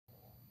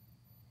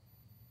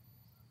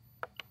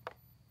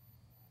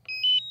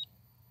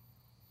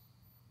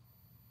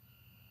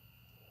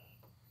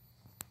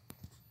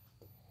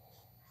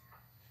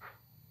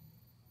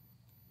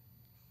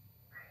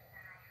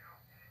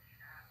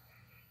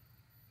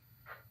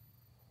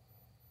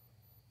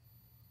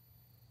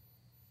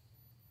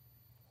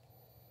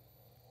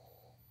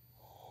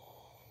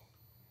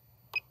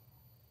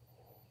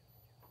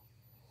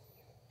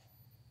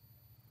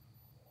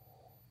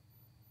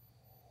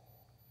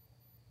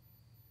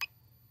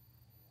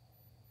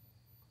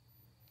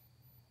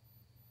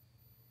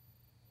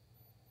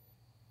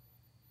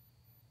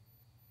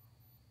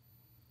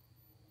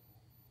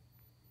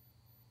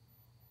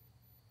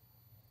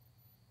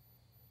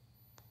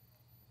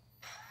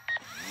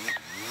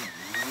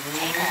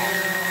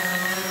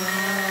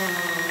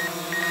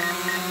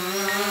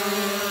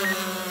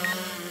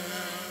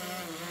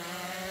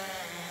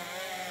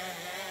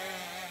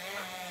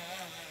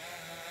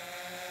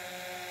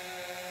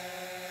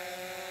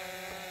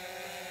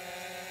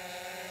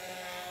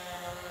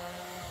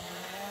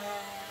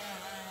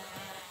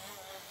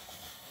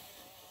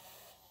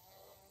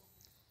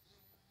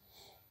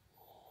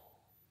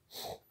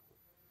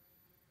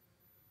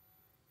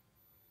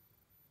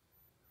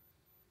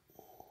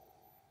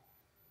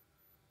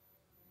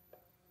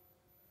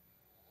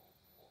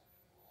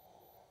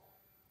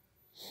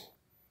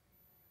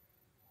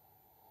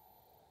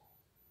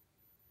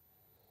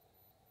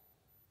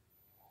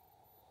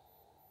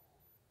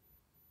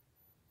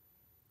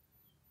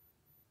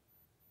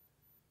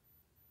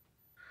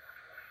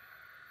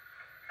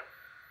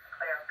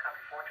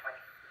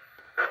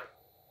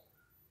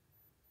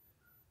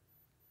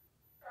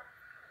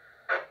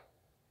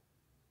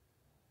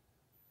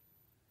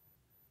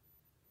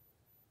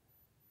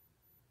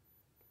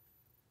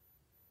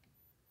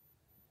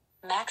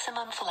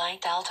Maximum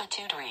flight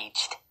altitude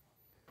reached.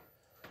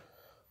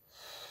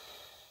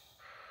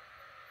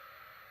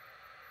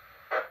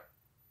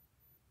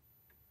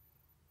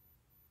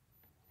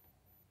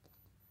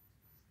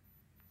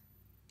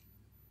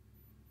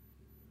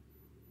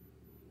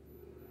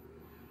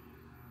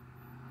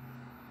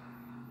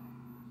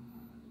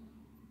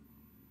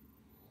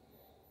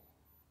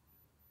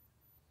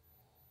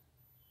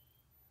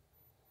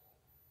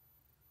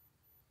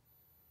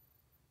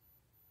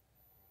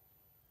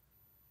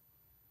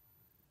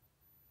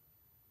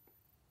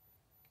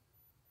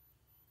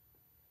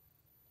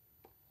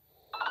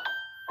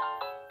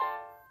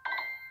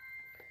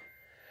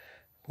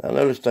 I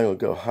know this thing will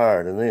go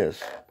higher than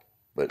this,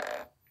 but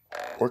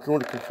working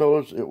with the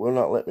controllers, it will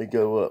not let me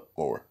go up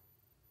more.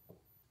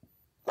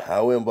 High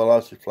wind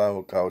velocity flying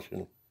with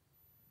caution.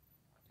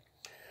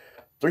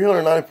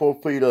 394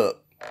 feet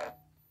up,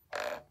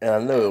 and I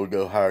know it will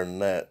go higher than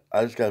that.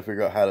 I just got to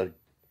figure out how to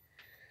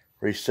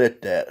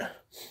reset that,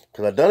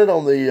 because I done it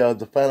on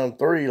the Phantom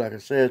 3. Like I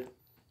said,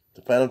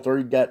 the Phantom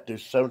 3 got to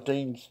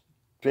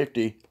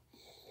 1750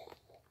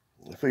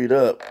 feet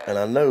up, and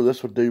I know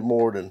this would do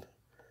more than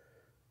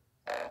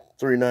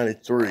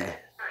 393.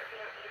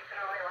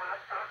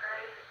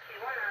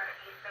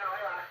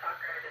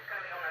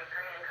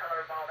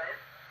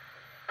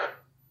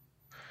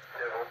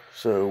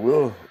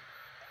 So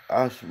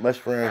I'll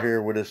mess around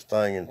here with this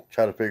thing and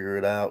try to figure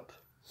it out.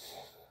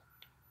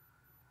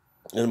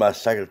 This is my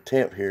second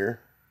attempt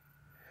here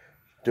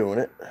doing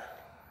it.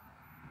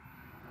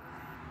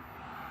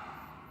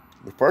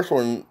 The first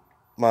one,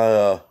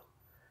 the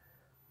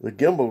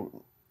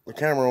gimbal, the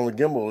camera on the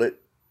gimbal,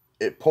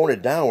 it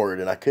pointed downward,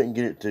 and I couldn't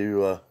get it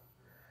to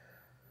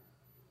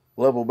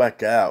level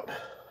back out.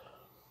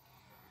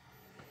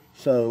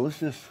 So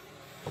let's just,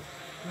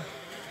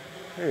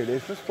 here it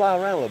is. Let's fly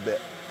around a little bit.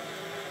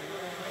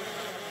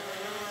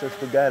 Since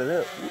we got it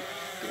up,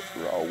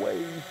 raw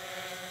way.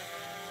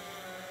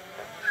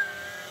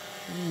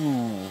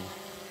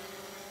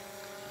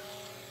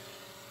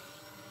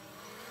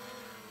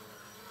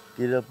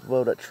 Get up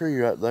above that tree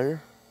right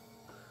there.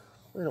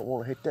 We don't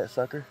want to hit that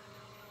sucker.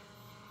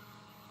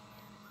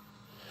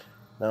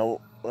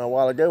 Now a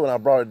while ago when I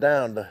brought it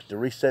down to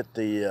reset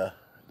the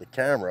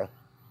camera,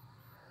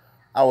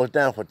 I was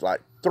down for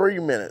like 3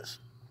 minutes,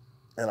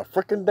 and a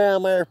freaking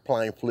damn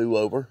airplane flew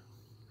over,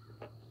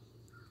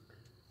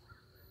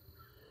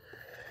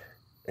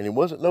 and he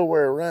wasn't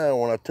nowhere around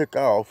when I took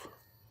off.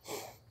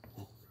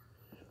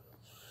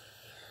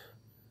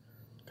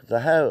 Cause I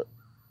have it,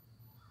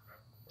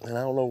 and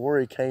I don't know where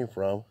he came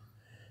from,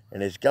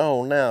 and it's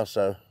gone now.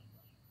 So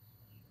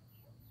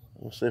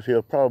we'll see if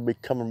he'll probably be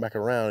coming back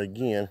around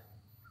again.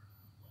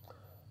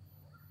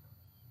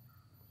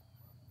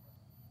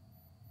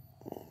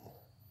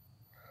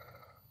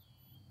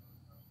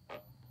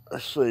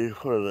 Let's see,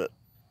 what is it?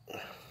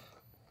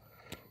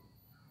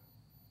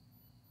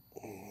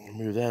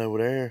 Move that over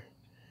there.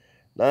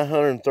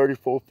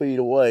 934 feet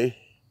away.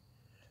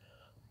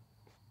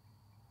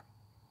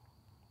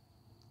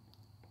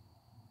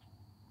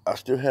 I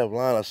still have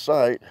line of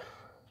sight.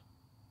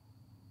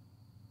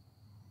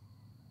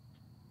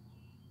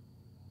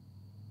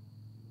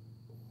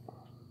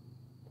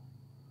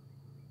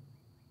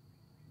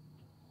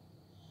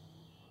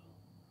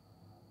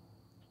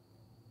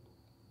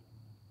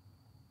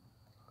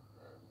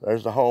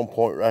 There's the home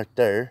point right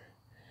there.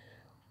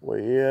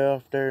 Way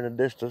off there in the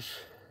distance.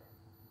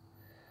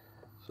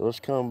 So let's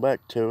come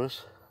back to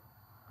us.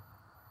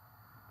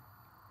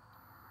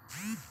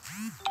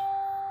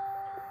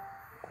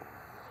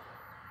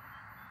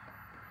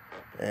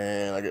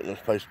 And I get those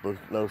Facebook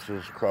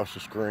notices across the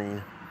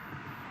screen.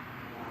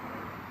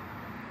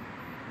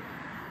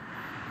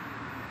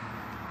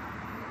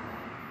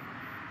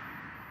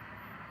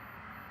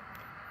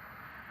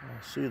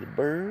 I see the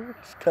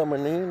birds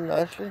coming in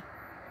nicely.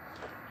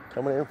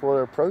 Coming in for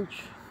their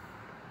approach.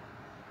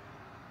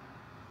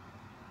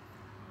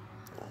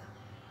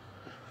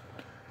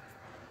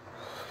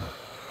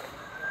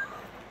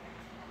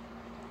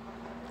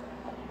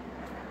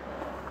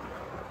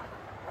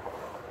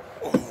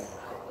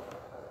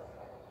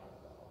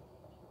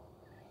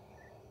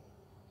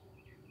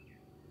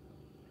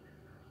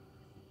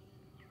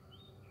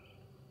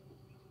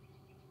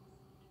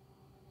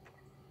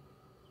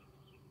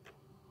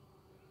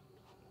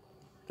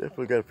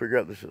 Definitely got to figure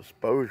out this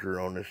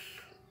exposure on this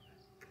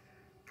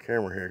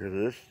camera here,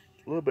 because it's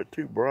a little bit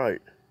too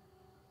bright.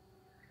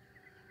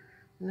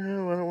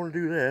 No, I don't want to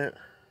do that.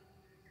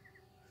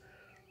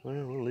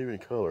 Well, we'll leave it in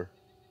color.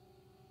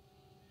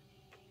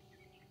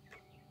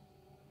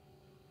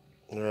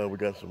 We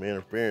got some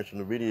interference in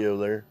the video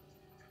there.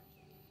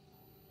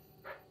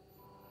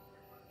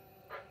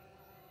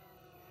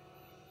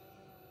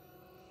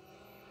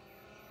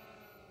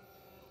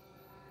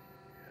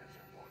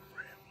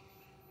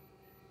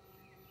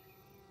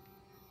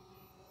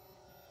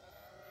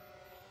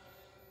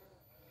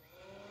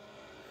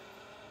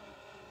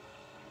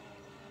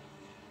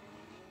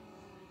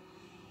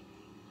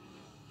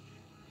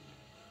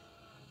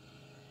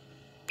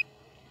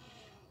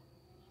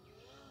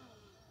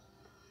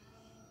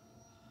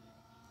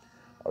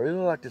 I really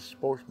like this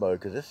sports mode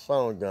because this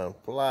sonar gun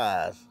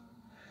flies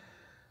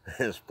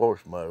in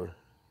sports mode.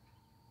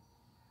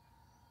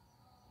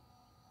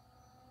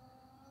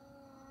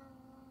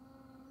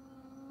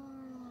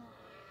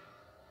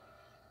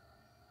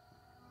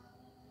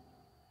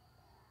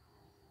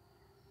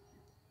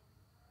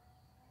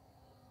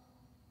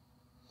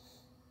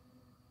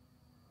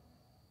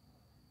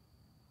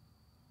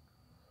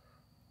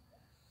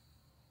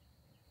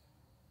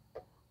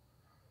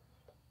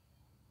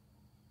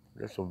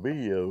 Got some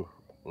video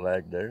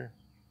lag there.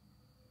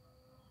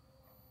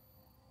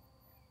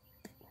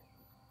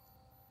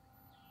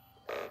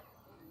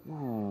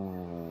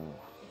 Ooh,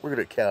 look at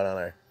that cow down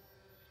there.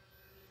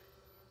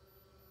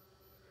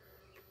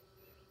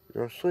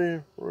 You see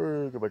him?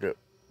 Go back up.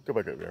 Go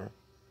back up there.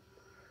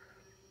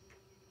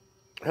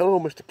 Hello,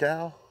 Mr.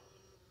 Cow.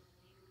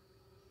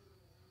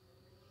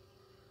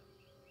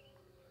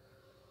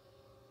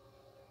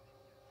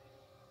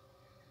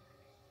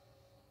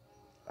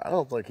 I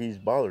don't think he's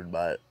bothered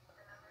by it.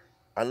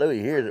 I know he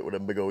hears it with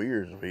them big old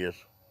ears of his.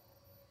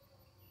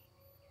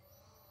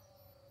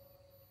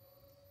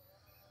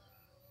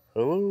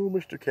 Hello,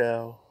 Mr.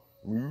 Cow.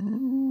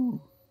 Ooh.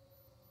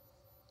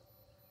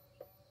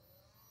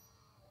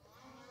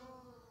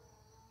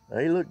 Now,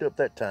 he looked up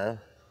that time.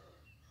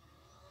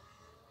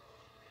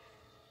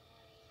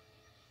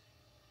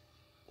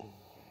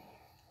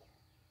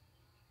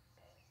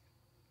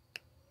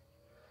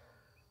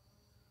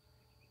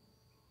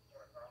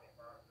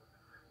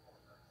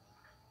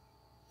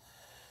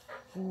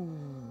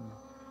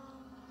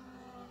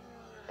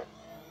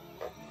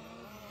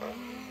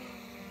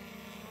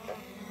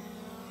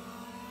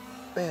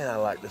 Man, I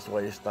like this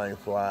way this thing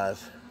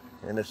flies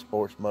in this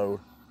sports mode.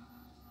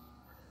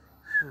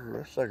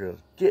 That sucker's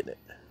getting it.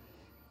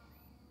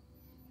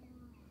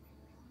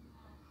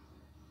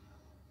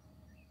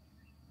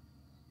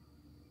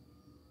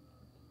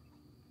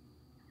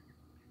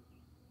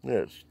 Yeah,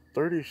 it's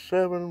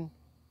 37.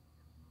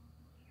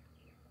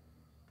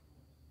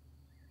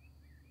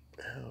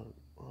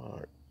 All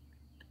right.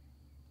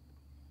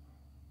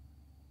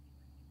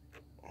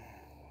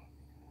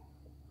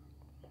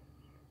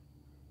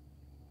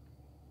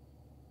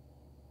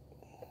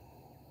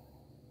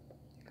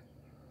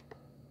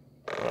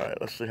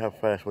 Alright, let's see how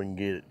fast we can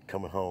get it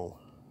coming home.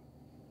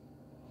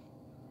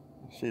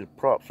 See the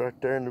props right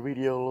there in the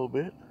video a little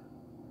bit.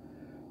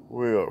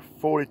 We are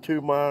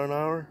 42 miles an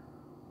hour.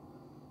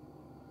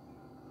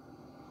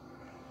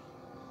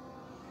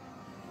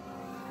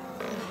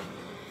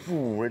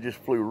 Ooh, it just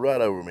flew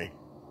right over me.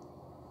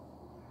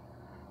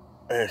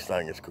 This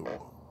thing is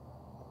cool.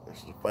 This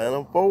is the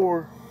Phantom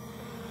 4.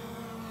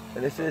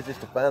 And this is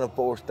just the Phantom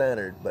 4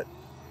 standard, but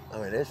I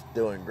mean, it's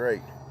doing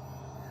great.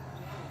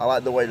 I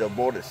like the way the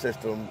abort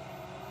system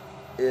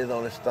is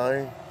on this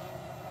thing.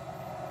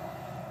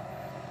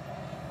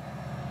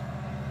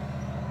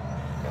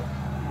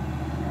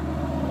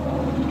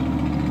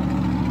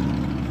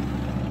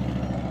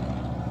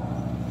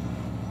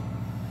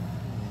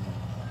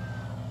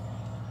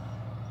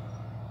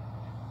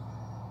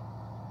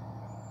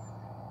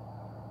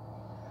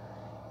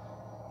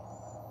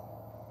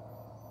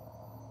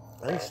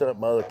 I need to set up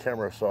my other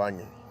camera so I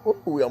can. Ooh,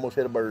 we almost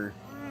hit a bird.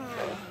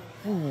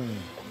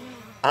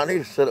 I need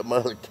to set up my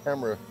other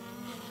camera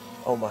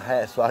on my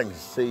hat so I can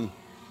see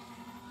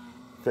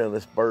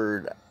this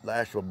bird, the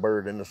actual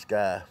bird in the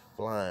sky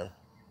flying.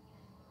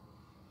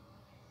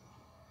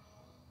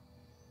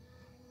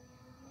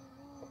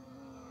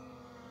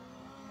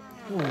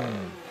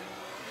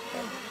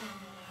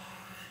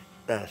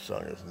 That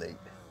song is neat.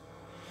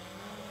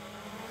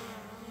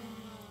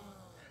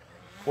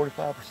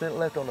 45%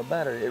 left on the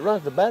battery. It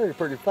runs the battery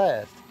pretty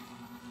fast.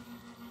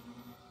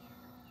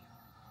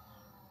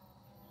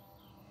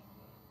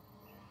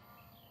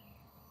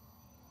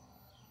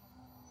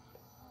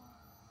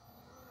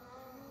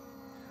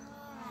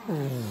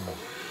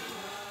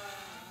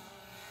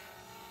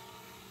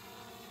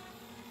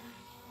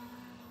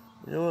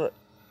 You know what?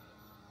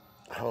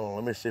 Hold on,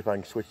 let me see if I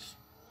can switch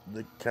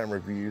the camera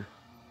view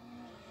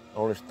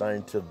on this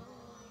thing to.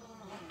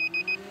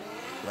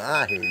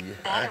 I hear you.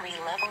 Battery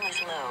level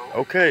is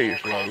low. Okay,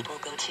 it's low. Will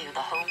go to the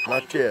home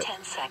Not point yet. in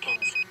 10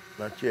 seconds.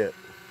 Not yet.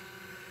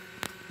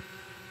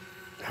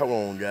 Hold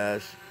on,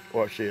 guys.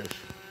 Watch this.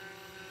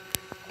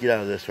 Get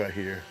out of this right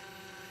here.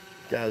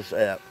 Get out of this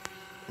app.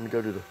 Let me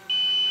go to the.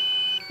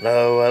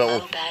 No, I don't Low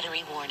want.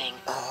 battery warning.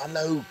 Oh, I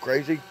know,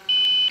 crazy.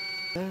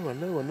 No, I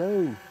know.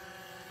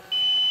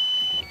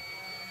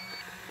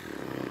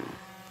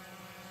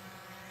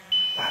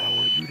 I don't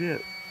want to do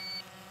that.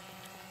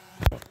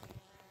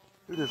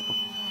 Do this.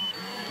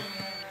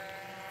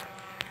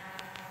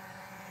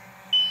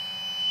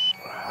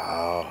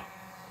 Wow.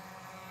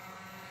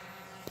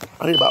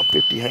 I need about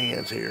 50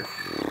 hands here.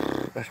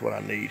 That's what I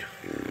need.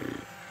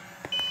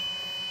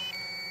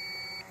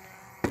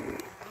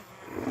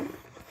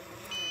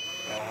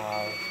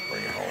 Let's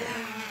bring it home.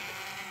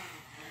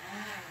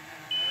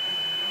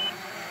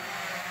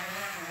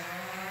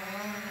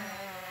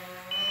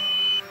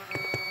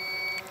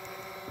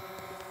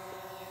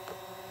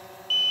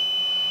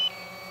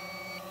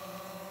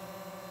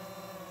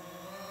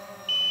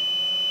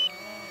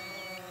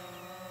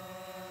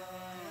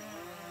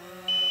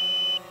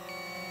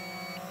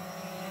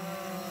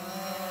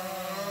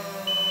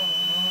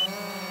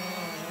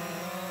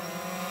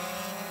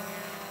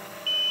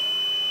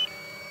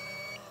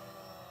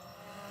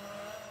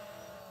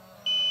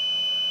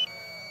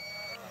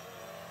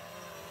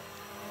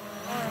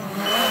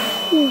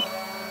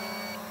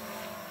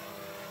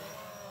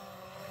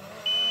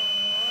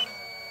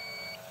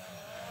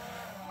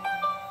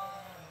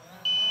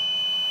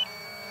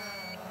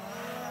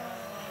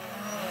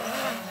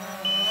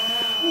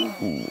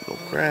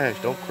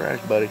 crash. Don't crash,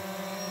 buddy.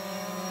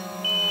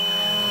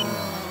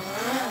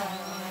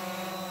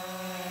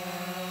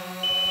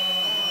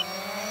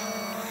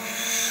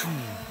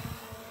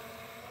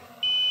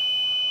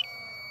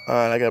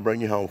 Alright, I gotta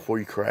bring you home before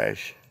you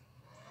crash.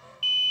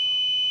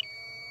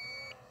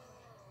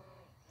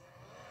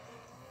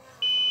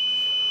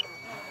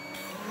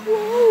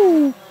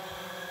 Woo!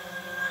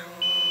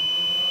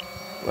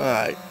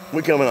 Alright,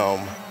 we coming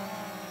home.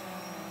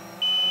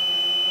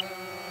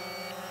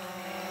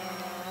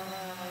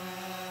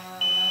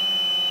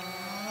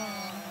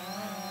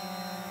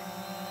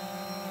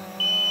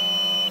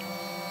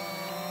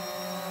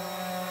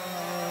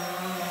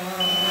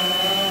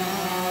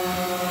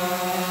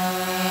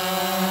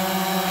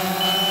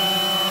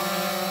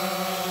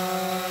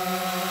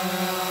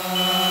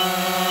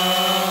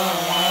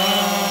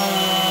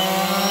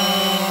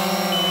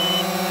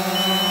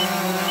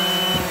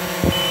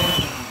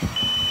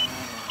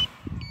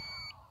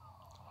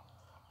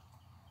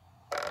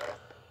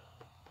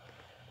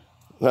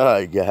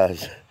 Alright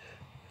guys,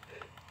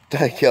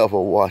 thank y'all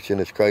for watching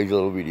this crazy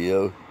little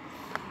video.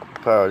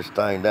 Power this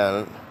thing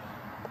down.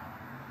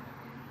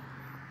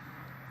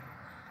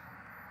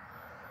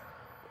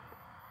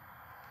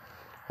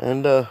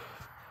 And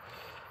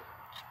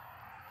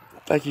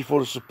thank you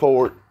for the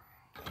support.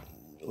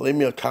 Leave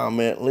me a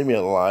comment, leave me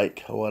a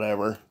like, or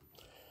whatever.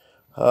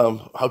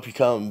 Hope you're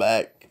coming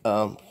back.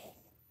 So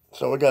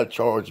we got to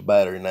charge the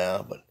battery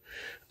now, but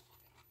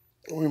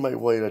we may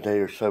wait a day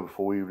or so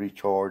before we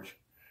recharge.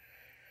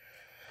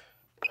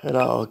 And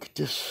I'll get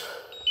this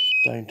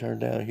thing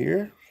turned down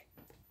here.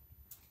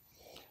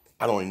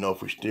 I don't even know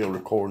if we're still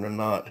recording or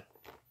not.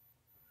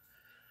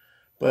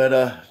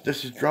 But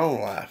this is Drone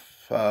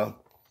Life.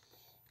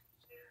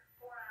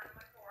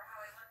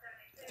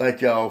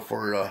 Thank y'all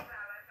for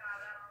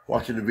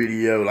watching the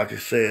video. Like I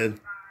said,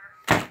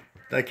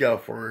 thank y'all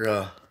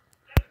for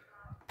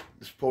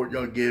the support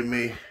y'all give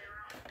me.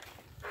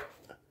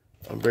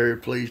 I'm very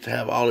pleased to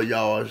have all of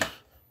y'all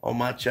on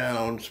my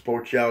channel and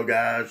support y'all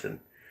guys and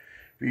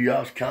view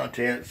y'all's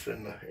contents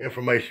and the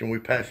information we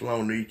pass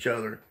along to each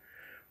other.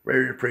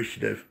 Very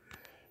appreciative.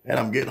 And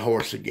I'm getting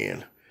hoarse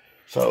again.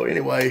 So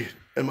anyway,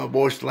 and my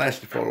voice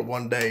lasted for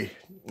 1 day,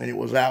 and it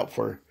was out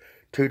for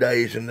 2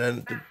 days, and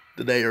then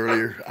the day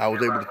earlier I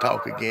was able to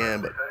talk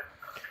again, but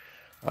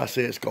I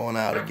say it's going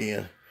out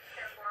again.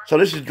 So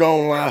this is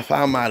Drone Life.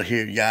 I'm out of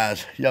here,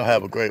 guys. Y'all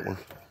have a great one.